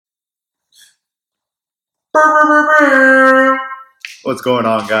What's going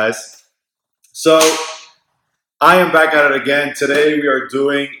on, guys? So, I am back at it again. Today, we are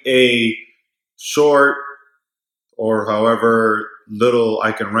doing a short, or however little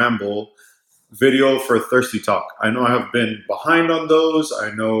I can ramble, video for Thirsty Talk. I know I have been behind on those.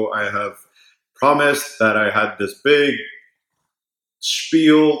 I know I have promised that I had this big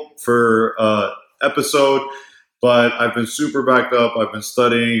spiel for episode, but I've been super backed up. I've been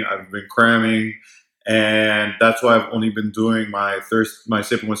studying. I've been cramming. And that's why I've only been doing my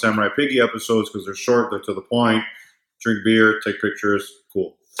Sipping with Samurai Piggy episodes, because they're short, they're to the point. Drink beer, take pictures,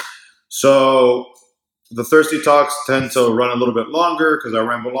 cool. So the Thirsty Talks tend to run a little bit longer because I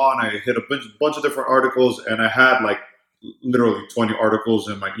ramble on. I hit a bunch of different articles, and I had like literally 20 articles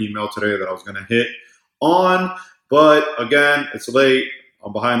in my email today that I was going to hit on. But again, it's late.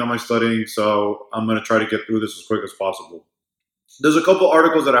 I'm behind on my studying, so I'm going to try to get through this as quick as possible. There's a couple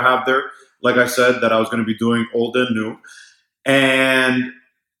articles that I have there, like I said, that I was going to be doing old and new. And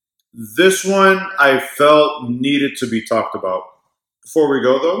this one I felt needed to be talked about. Before we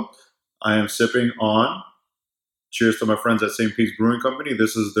go, though, I am sipping on, cheers to my friends at St. Pete's Brewing Company.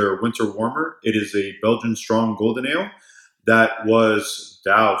 This is their Winter Warmer. It is a Belgian strong golden ale that was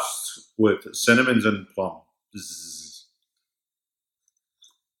doused with cinnamons and plum.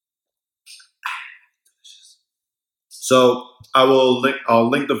 So I'll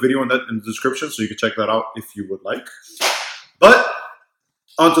link the video in the description so you can check that out if you would like. But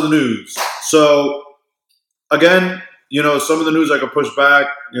on to the news. So again, some of the news I can push back.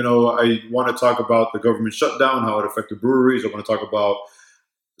 I want to talk about the government shutdown, how it affected breweries. I want to talk about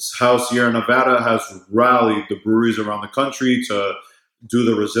how Sierra Nevada has rallied the breweries around the country to do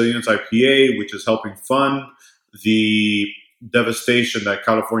the Resilience IPA, which is helping fund the devastation that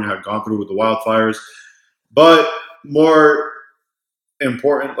California had gone through with the wildfires. But more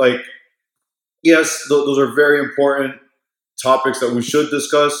important, yes, those are very important topics that we should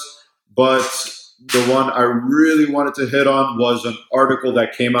discuss, but the one I really wanted to hit on was an article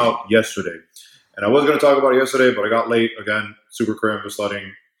that came out yesterday. And I was going to talk about it yesterday, but I got late again, super cramped, just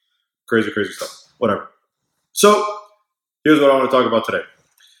studying, crazy stuff, whatever. So here's what I want to talk about today.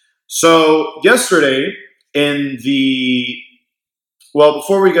 So yesterday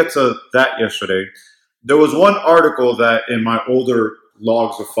before we get to that yesterday, there was one article that in my older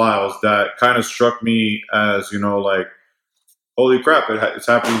logs of files that kind of struck me as, holy crap, it's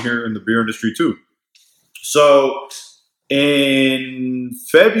happening here in the beer industry too. So in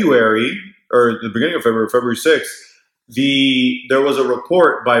February, or the beginning of February 6th, there was a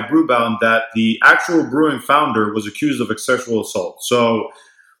report by Brewbound that the actual brewing founder was accused of sexual assault. So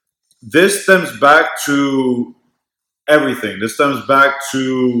this stems back to everything. This stems back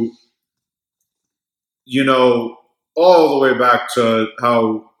to all the way back to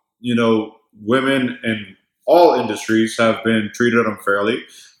how, women in all industries have been treated unfairly.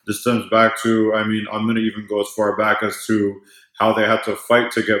 This stems back to, I'm going to even go as far back as to how they had to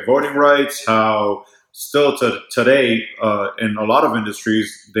fight to get voting rights, how still today, in a lot of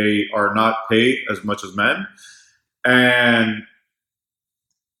industries, they are not paid as much as men. And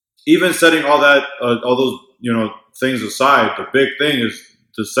even setting all that, all those, things aside, the big thing is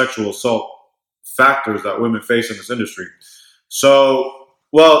the sexual assault factors that women face in this industry. So,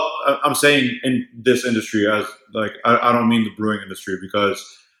 I'm saying in this industry as I don't mean the brewing industry, because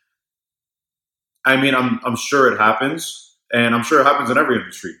I'm sure it happens, and I'm sure it happens in every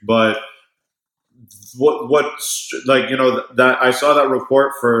industry. But that I saw that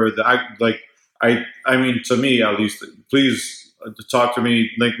report for to me at least, please talk to me,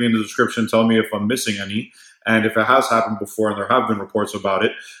 link me in the description, tell me if I'm missing any. And if it has happened before, and there have been reports about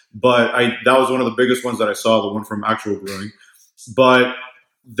it, but that was one of the biggest ones that I saw, the one from Actual Brewing. But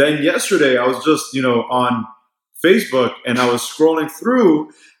then yesterday, I was just, on Facebook, and I was scrolling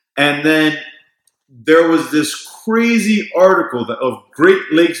through, and then there was this crazy article of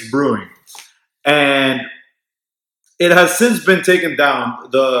Great Lakes Brewing, and it has since been taken down.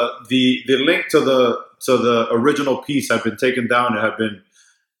 The link to the original piece had been taken down. It had been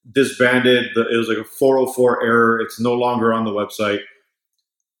disbanded. It was like a 404 error. It's no longer on the website.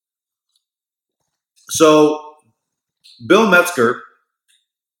 So Bill Metzger,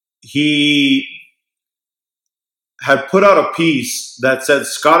 he had put out a piece that said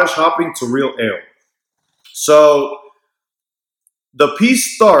Scottish hopping to real ale. So the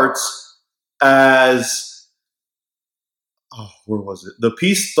piece starts as, where was it? The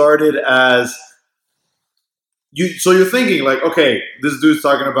piece started as, so you're thinking okay, this dude's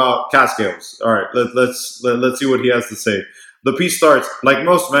talking about cask ales. All right, let's see what he has to say. The piece starts, like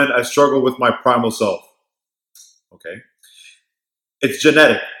most men, I struggle with my primal self. Okay. It's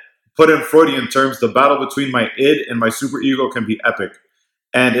genetic. Put in Freudian terms, the battle between my id and my superego can be epic.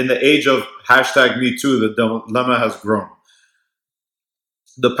 And in the age of hashtag Me Too, the dilemma has grown.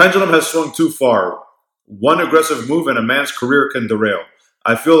 The pendulum has swung too far. One aggressive move and a man's career can derail.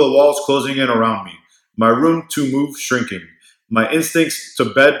 I feel the walls closing in around me. My room to move shrinking. My instincts to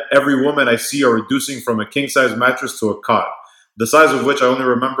bed every woman I see are reducing from a king-size mattress to a cot, the size of which I only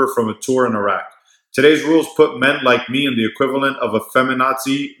remember from a tour in Iraq. Today's rules put men like me in the equivalent of a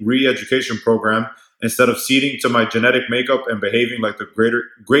feminazi re-education program instead of ceding to my genetic makeup and behaving like the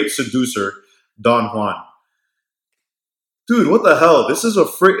great seducer, Don Juan. Dude, what the hell? This is a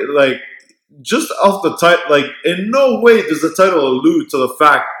free, like, just off the title, like, in no way does the title allude to the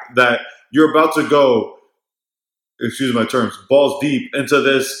fact that you're about to go, excuse my terms, balls deep into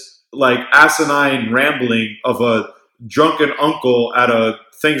this, like, asinine rambling of a drunken uncle at a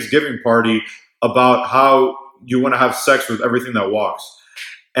Thanksgiving party about how you want to have sex with everything that walks.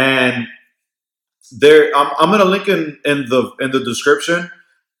 And there, I'm gonna link in the description.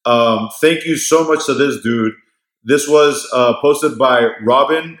 Thank you so much to this dude. This was posted by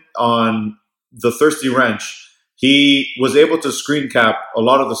Robin on the Thirsty Wrench. He was able to screen cap a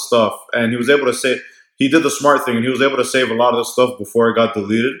lot of the stuff, and he was able to say he did the smart thing, and he was able to save a lot of the stuff before it got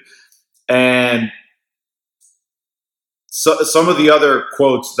deleted. And so, some of the other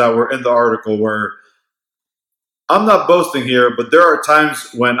quotes that were in the article were, I'm not boasting here, but there are times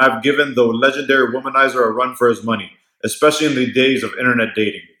when I've given the legendary womanizer a run for his money, especially in the days of internet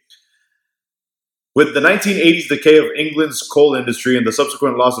dating. With the 1980s decay of England's coal industry and the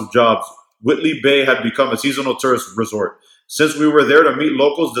subsequent loss of jobs, Whitley Bay had become a seasonal tourist resort. Since we were there to meet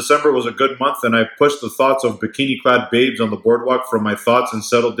locals, December was a good month, and I pushed the thoughts of bikini-clad babes on the boardwalk from my thoughts and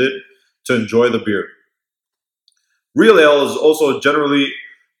settled it to enjoy the beer. Real ale is also generally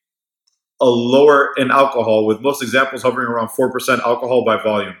a lower in alcohol, with most examples hovering around 4% alcohol by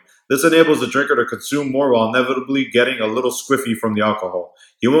volume. This enables the drinker to consume more while inevitably getting a little squiffy from the alcohol.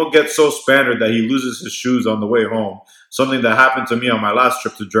 He won't get so spanned that he loses his shoes on the way home, something that happened to me on my last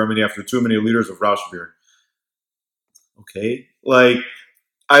trip to Germany after too many liters of Rausch beer. Okay? Like,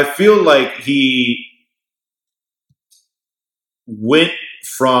 I feel like he went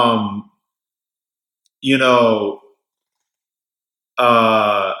from, you know,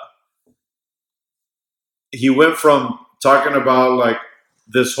 he went from talking about, like,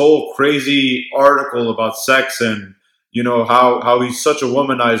 this whole crazy article about sex and, you know, how he's such a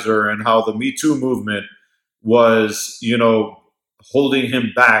womanizer and how the Me Too movement was, you know, holding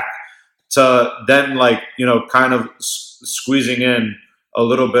him back, to then, like, you know, kind of squeezing in a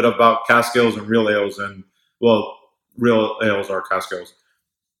little bit about cask ales and real ales. And, well, real ales are cask ales.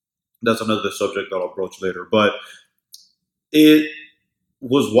 That's another subject that I'll broach later. But it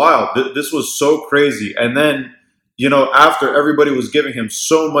was wild. This was so crazy. And then, you know, after everybody was giving him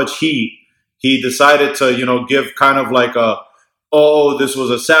so much heat, he decided to, you know, give kind of like oh, this was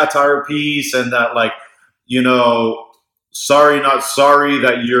a satire piece, and that, like, you know, sorry, not sorry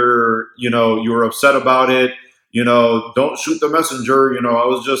that you were upset about it. You know, don't shoot the messenger. You know, I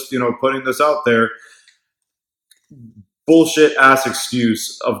was just, you know, putting this out there. Bullshit ass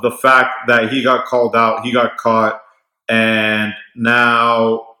excuse of the fact that he got called out, he got caught, and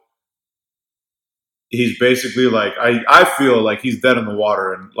now he's basically like, I feel like he's dead in the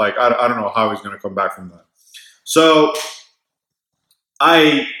water, and, like, I don't know how he's going to come back from that. So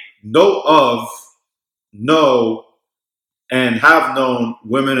I know, and have known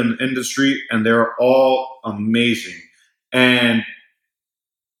women in the industry, and they're all amazing. And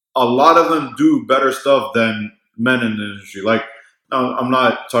a lot of them do better stuff than men in the industry. Like, I'm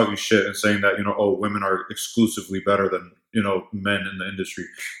not talking shit and saying that, you know, oh, women are exclusively better than, you know, men in the industry.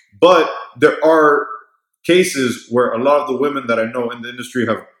 But there are cases where a lot of the women that I know in the industry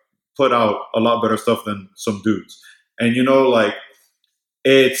have put out a lot better stuff than some dudes. And, you know, like,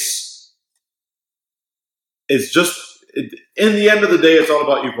 it's just, in the end of the day, it's all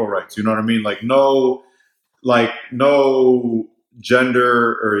about equal rights. You know what I mean? Like, no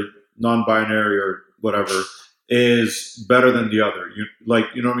gender or non-binary or whatever is better than the other. You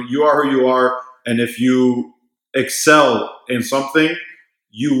know what I mean? You are who you are, and if you excel in something,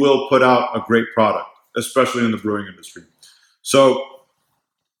 you will put out a great product, especially in the brewing industry. So,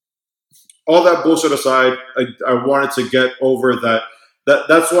 all that bullshit aside, I wanted to get over that.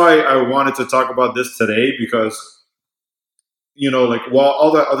 That's why I wanted to talk about this today, because, you know, like, while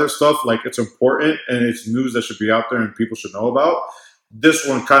all that other stuff, like, it's important and it's news that should be out there and people should know about, this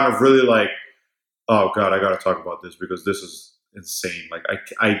one kind of really, like, oh God, I got to talk about this because this is insane. Like,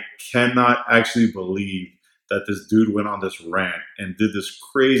 I cannot actually believe that this dude went on this rant and did this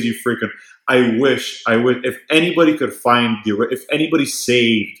crazy freaking. I wish if anybody could find if anybody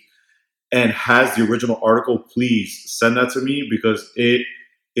saved and has the original article, please send that to me because it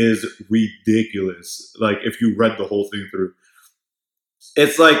is ridiculous. Like if you read the whole thing through,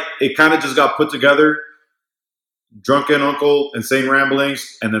 it's like it kind of just got put together, drunken uncle, insane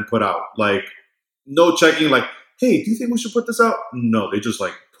ramblings, and then put out. Like no checking. Like, hey, do you think we should put this out? No, they just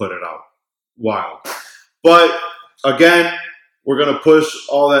like put it out. Wild. But again, we're going to push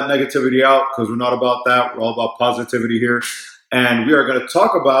all that negativity out because we're not about that. We're all about positivity here. And we are going to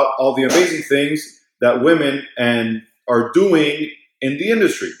talk about all the amazing things that women are doing in the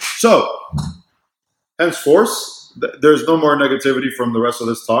industry. So, henceforth, there's no more negativity from the rest of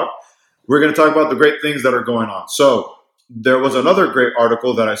this talk. We're going to talk about the great things that are going on. So, there was another great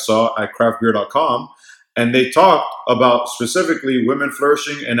article that I saw at craftbeer.com, and they talked about specifically women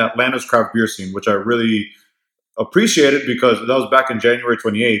flourishing in Atlanta's craft beer scene, which I really appreciated because that was back in January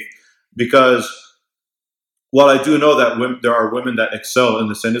 28th. Because while I do know that there are women that excel in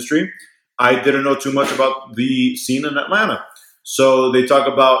this industry, I didn't know too much about the scene in Atlanta. So they talk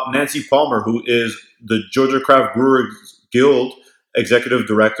about Nancy Palmer, who is the Georgia Craft Brewers Guild executive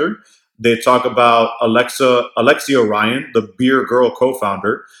director. They talk about Alexia Ryan, the Beer Girl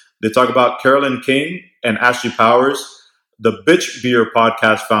co-founder. They talk about Carolyn King and Ashley Powers, the Bitch Beer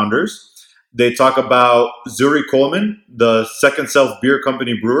podcast founders. They talk about Zuri Coleman, the Second Self Beer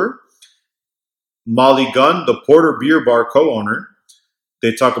Company brewer. Molly Gunn, the Porter Beer Bar co-owner.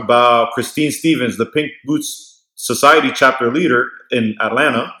 They talk about Christine Stevens, the Pink Boots Society chapter leader in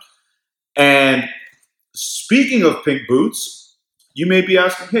Atlanta. And speaking of Pink Boots, you may be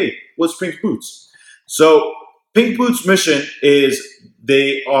asking, hey, what's Pink Boots? So Pink Boots' mission is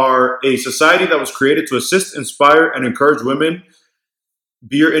they are a society that was created to assist, inspire, and encourage women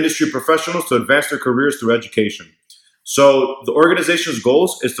beer industry professionals to advance their careers through education. So the organization's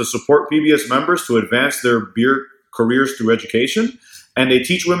goals is to support PBS members to advance their beer careers through education. And they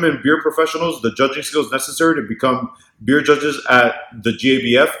teach women beer professionals the judging skills necessary to become beer judges at the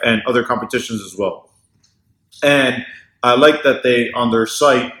GABF and other competitions as well. And I like that they, on their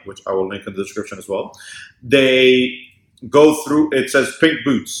site, which I will link in the description as well, they go through, it says Pink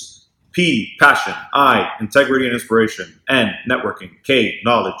Boots. P, passion. I, integrity and inspiration. N, networking. K,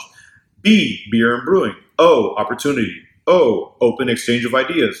 knowledge. B, beer and brewing. O, opportunity. O, open exchange of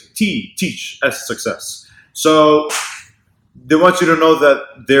ideas. T, teach. S, success. So they want you to know that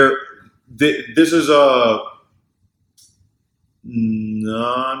this is a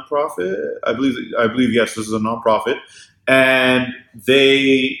nonprofit. I believe yes, this is a nonprofit, and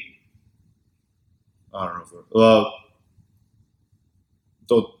they, I don't know.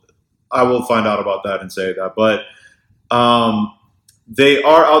 I will find out about that and say that. But they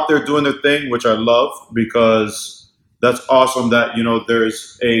are out there doing their thing, which I love because that's awesome that,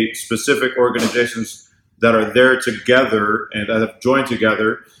 there's a specific organizations that are there together and that have joined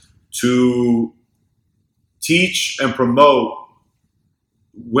together to teach and promote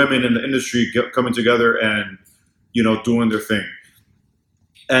women in the industry coming together and, doing their thing.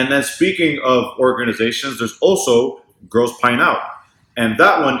 And then speaking of organizations, there's also Girls Pine Out. And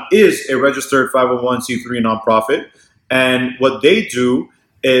that one is a registered 501c3 nonprofit. And what they do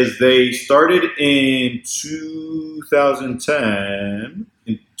is they started in 2010,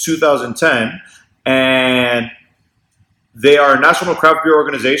 and they are a national craft beer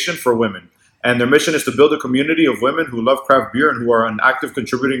organization for women. And their mission is to build a community of women who love craft beer and who are an active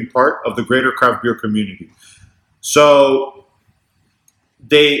contributing part of the greater craft beer community. So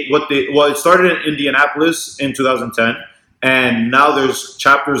it started in Indianapolis in 2010. And now there's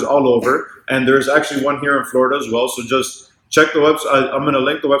chapters all over, and there's actually one here in Florida as well. So just check the website. I'm going to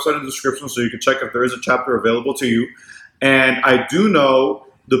link the website in the description so you can check if there is a chapter available to you. And I do know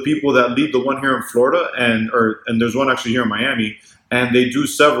the people that lead the one here in Florida, and there's one actually here in Miami, and they do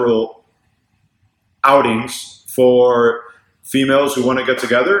several outings for females who want to get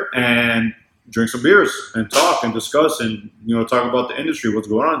together and drink some beers and talk and discuss and talk about the industry, what's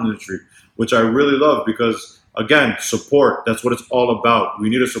going on in the industry, which I really love because. Again, support. That's what it's all about. We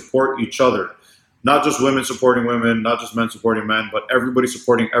need to support each other. Not just women supporting women, not just men supporting men, but everybody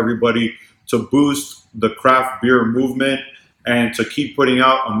supporting everybody to boost the craft beer movement and to keep putting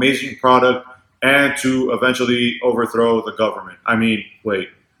out amazing product and to eventually overthrow the government.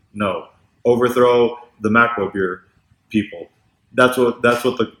 Overthrow the macro beer people. That's what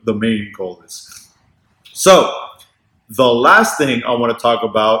the main goal is. So the last thing I want to talk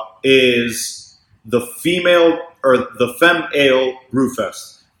about is the Femme Ale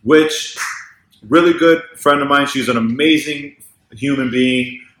Brewfest, which really good friend of mine. She's an amazing human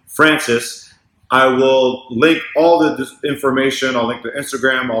being, Frances. I will link all the information. I'll link the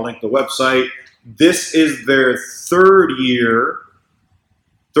Instagram. I'll link the website. This is their third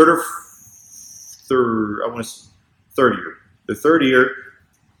third year. The third year.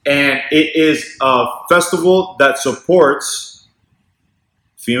 And it is a festival that supports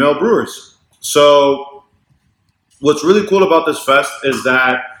female brewers. So what's really cool about this fest is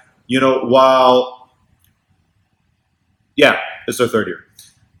that, it's their third year.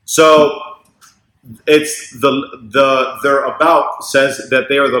 So it's their about says that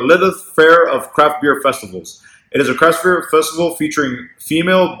they are the Lilith Fair of craft beer festivals. It is a craft beer festival featuring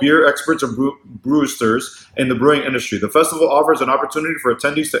female beer experts and brewsters in the brewing industry. The festival offers an opportunity for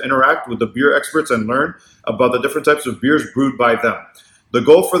attendees to interact with the beer experts and learn about the different types of beers brewed by them. The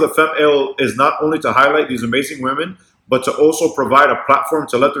goal for the Femme Ale is not only to highlight these amazing women, but to also provide a platform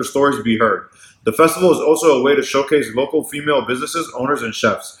to let their stories be heard. The festival is also a way to showcase local female businesses, owners, and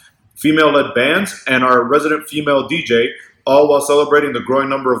chefs, female-led bands, and our resident female DJ, all while celebrating the growing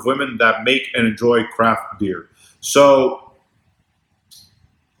number of women that make and enjoy craft beer. So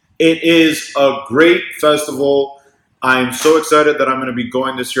it is a great festival. I'm so excited that I'm going to be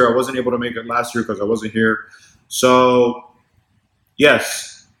going this year. I wasn't able to make it last year because I wasn't here. So,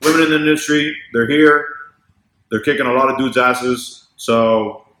 yes, women in the industry, they're here. They're kicking a lot of dudes' asses.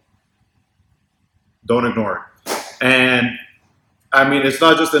 So don't ignore it. And, I mean, it's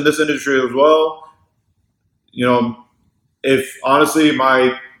not just in this industry as well. If honestly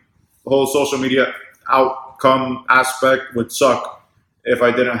my whole social media outcome aspect would suck if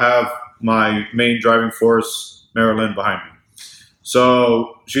I didn't have my main driving force, Marilyn, behind me.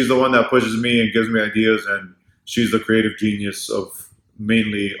 So she's the one that pushes me and gives me ideas, and she's the creative genius of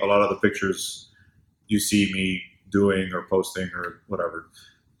mainly a lot of the pictures you see me doing or posting or whatever.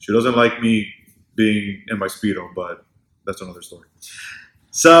 She doesn't like me being in my Speedo, but that's another story.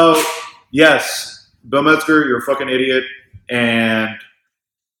 So, yes, Bill Metzger, you're a fucking idiot, and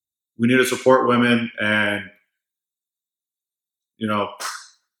we need to support women, and,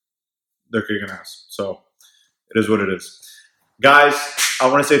 they're kicking ass. So, it is what it is. Guys, I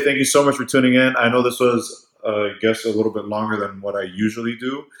want to say thank you so much for tuning in. I know this was, I guess, a little bit longer than what I usually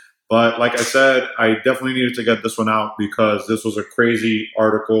do. But like I said, I definitely needed to get this one out because this was a crazy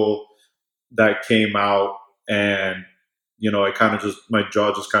article that came out. And, I kind of my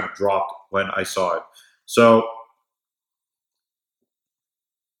jaw just kind of dropped when I saw it. So,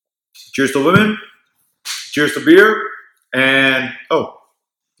 cheers to women. Cheers to beer. And,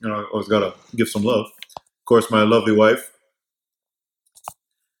 I always got to give some love. Of course, my lovely wife.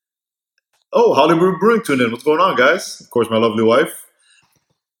 Oh, Hollywood Brewing tuned in. What's going on, guys? Of course, my lovely wife,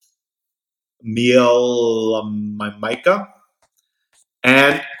 Micah,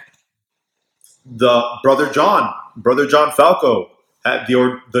 and the Brother John Falco,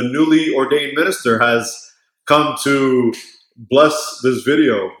 the newly ordained minister, has come to bless this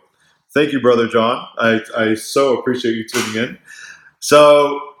video. Thank you, Brother John. I so appreciate you tuning in.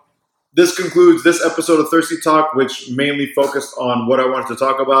 So this concludes this episode of Thirsty Talk, which mainly focused on what I wanted to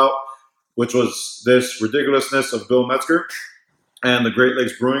talk about, which was this ridiculousness of Bill Metzger and the Great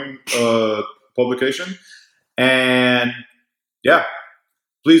Lakes Brewing publication. And yeah,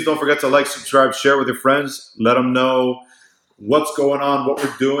 please don't forget to like, subscribe, share with your friends. Let them know what's going on, what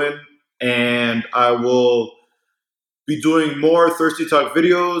we're doing. And I will be doing more Thirsty Talk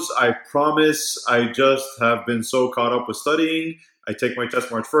videos. I promise. I just have been so caught up with studying. I take my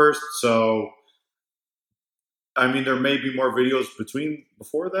test March 1st. So, I mean, there may be more videos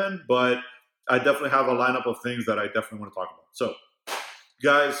before then, but I definitely have a lineup of things that I definitely want to talk about. So,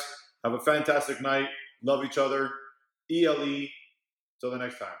 guys, have a fantastic night. Love each other. ELE. Till the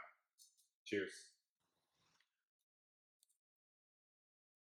next time. Cheers.